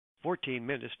14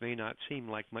 minutes may not seem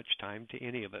like much time to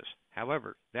any of us.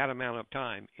 However, that amount of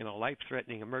time in a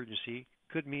life-threatening emergency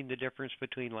could mean the difference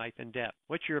between life and death.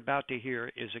 What you're about to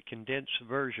hear is a condensed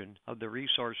version of the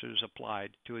resources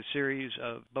applied to a series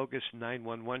of bogus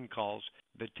 911 calls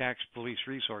that tax police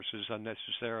resources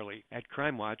unnecessarily. At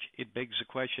Crime Watch, it begs the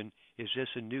question, is this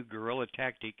a new guerrilla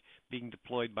tactic being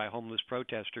deployed by homeless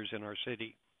protesters in our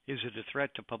city? Is it a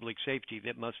threat to public safety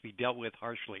that must be dealt with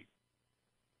harshly?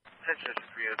 Attention to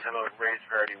 310 raised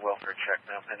variety welfare check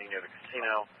now pending near the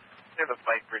casino, near the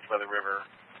bike bridge by the river.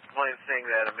 Complaint saying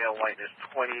that a male white in his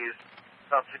 20s,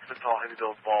 about 6 foot tall, heavy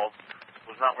build, bald,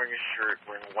 was not wearing a shirt,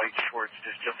 wearing white shorts,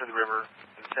 just jumped in the river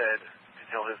and said to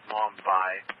tell his mom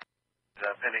bye.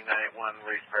 Pending 981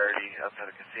 raised variety outside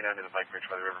the casino near the bike bridge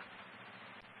by the river.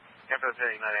 After the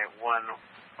pending 981,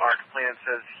 our complainant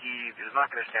says he is not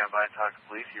going to stand by and talk to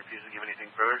police. He refuses to give anything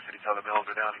further, said he saw the males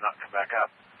are down and not come back up.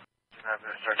 And I'm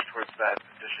going to start towards that.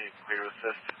 Additionally, you can clear to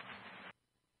assist.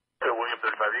 Okay, William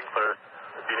 35, you can clear.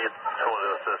 If you need someone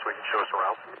to assist, we can show us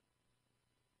around.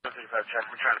 35 check.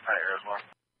 We're trying to find air as well.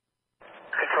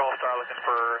 Control Star looking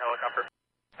for helicopter.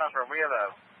 Confirm. We have a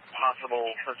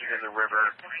possible subject in the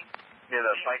river near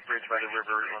the bike bridge by the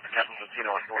river on the Capitol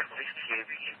Casino on North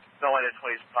 16th. No light at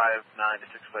 25'9" to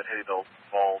 6 foot, heavy build,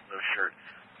 bald, no shirt.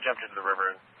 Jumped into the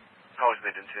river and probably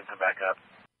they didn't see him come back up.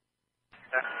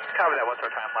 Copy that. What's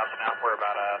our time lapse now? We're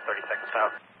about 30 seconds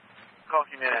out. Call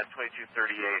came in at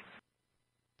 22:38.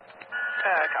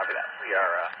 Copy that.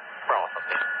 We're all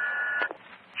something.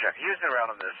 Check. Using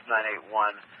around on this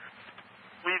 981.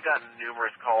 We've gotten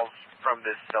numerous calls from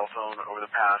this cell phone over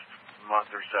the past month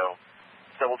or so.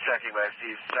 Double checking, but I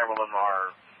see several of them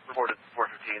are reported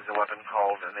 415s and weapon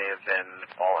calls, and they have been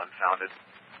all unfounded.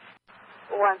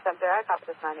 170, I copy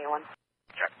this 981.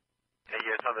 Check. And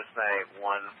yes, on this 981,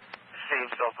 same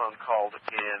cell phone called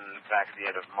in back at the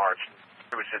end of March.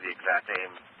 We said the exact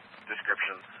same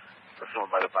description of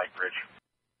someone by the bike bridge.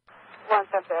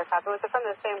 170, I copy. Was it from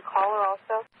the same caller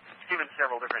also? He's given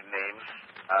several different names.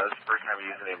 This is the first time he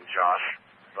used the name Josh,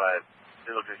 but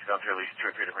it looks like he's gone through at least 2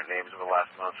 or 3 different names over the last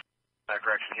month.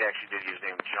 Correction, he actually did use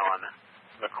the name John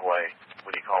McCoy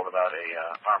when he called about a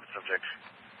armed subject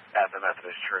at the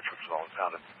Methodist Church, which was all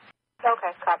unfounded.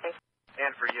 Okay, copy.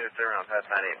 And for units there on past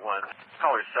 981,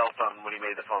 caller's cell phone when he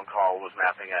made the phone call was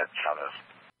mapping at Chavez.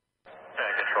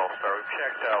 Control Star, we've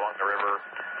checked along the river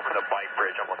from the bike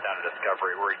bridge almost down to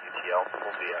Discovery. We're at UTL.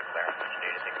 We'll be clearance if you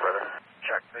need anything further.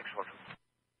 Check. Thanks for looking.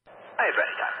 Hey,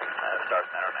 anytime. Star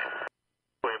Center 9.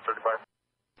 William 35.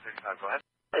 35, go ahead.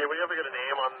 Hey, we have a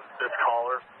name on this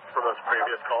caller from those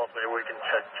previous calls. Maybe we can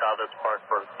check Chavez Park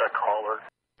for that caller.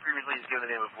 Previously, he's given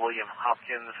the name of William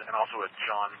Hopkins and also a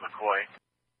John McCoy.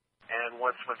 And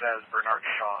what's with that is Bernard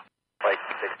Shaw. Like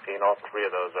 16, all 3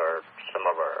 of those are some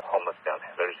of our homeless down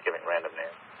here. They're just giving random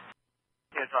names.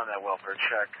 It's on that welfare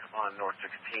check on North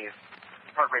 16th.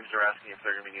 Park rangers are asking if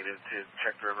they're going to be needed to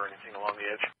check the river or anything along the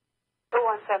edge.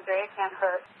 173, it can't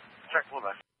hurt. Check, a little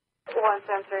bit.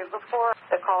 173, before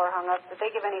the caller hung up, did they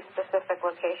give any specific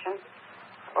location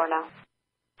or no?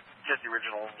 Just the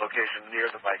original location near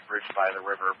the bike bridge by the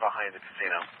river behind the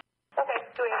casino. Okay,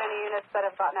 do we have any units that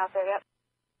have gotten out there yet?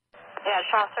 Yeah,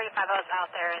 Charles 35 was out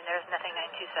there and there's nothing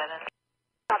 927.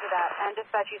 Copy that. And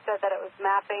dispatch, you said that it was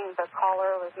mapping, the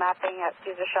caller was mapping at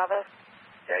Cesar Chavez?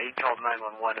 Yeah, he called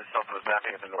 911. His cell phone was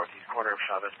mapping at the northeast corner of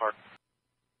Chavez Park.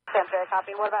 Center,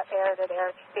 copy. What about air? Did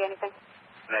air see anything?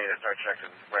 Negative. Start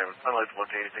checking. Unlikely to look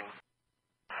at anything.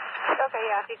 Okay,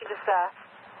 yeah, if you could just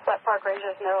let park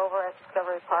rangers know over at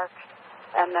Discovery Park,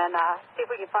 and then see if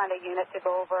we can find a unit to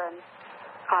go over and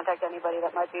contact anybody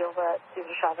that might be over at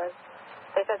Cesar Chavez.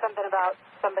 They said something about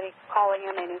somebody calling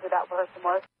in. They knew who that person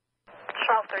was.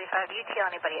 Charles 35, do you tell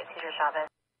anybody at Cesar Chavez?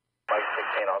 Like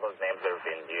 16, all those names that are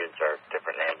being used are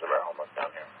different names of our homeless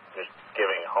down here. Just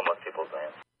giving homeless people's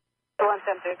names.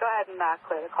 173, go ahead and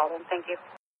clear the call then. Thank you.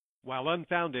 While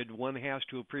unfounded, one has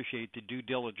to appreciate the due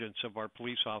diligence of our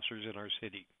police officers in our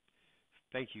city.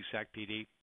 Thank you, Sac PD.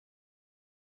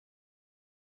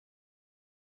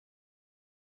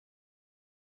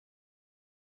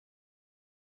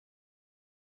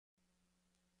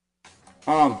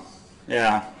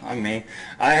 Yeah, I'm me.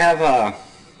 I have,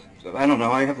 I don't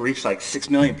know, I have reached like 6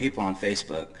 million people on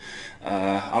Facebook.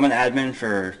 I'm an admin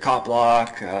for Cop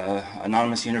Block,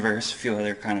 Anonymous Universe, a few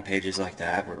other kind of pages like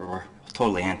that. We're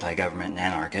totally anti-government and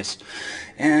anarchist.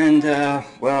 And,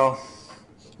 well,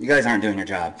 you guys aren't doing your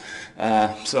job.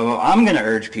 So I'm going to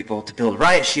urge people to build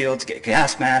riot shields, get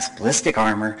gas masks, ballistic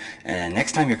armor, and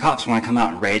next time your cops want to come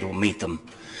out and raid, we'll meet them.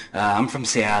 I'm from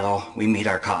Seattle. We meet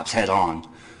our cops head on.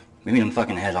 We meet them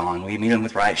fucking head on. We meet them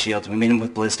with riot shields. We meet them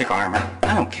with ballistic armor.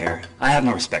 I don't care. I have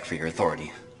no respect for your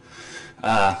authority.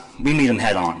 we meet them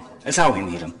head on. That's how we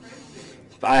meet them.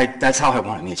 That's how I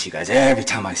want to meet you guys. Every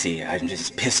time I see you, I'm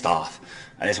just pissed off.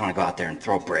 I just want to go out there and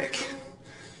throw a brick.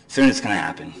 Soon it's going to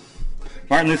happen.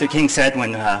 Martin Luther King said,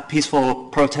 when peaceful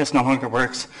protest no longer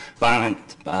works, violent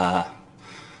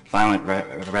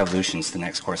revolution's the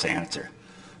next course of answer.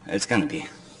 It's going to be.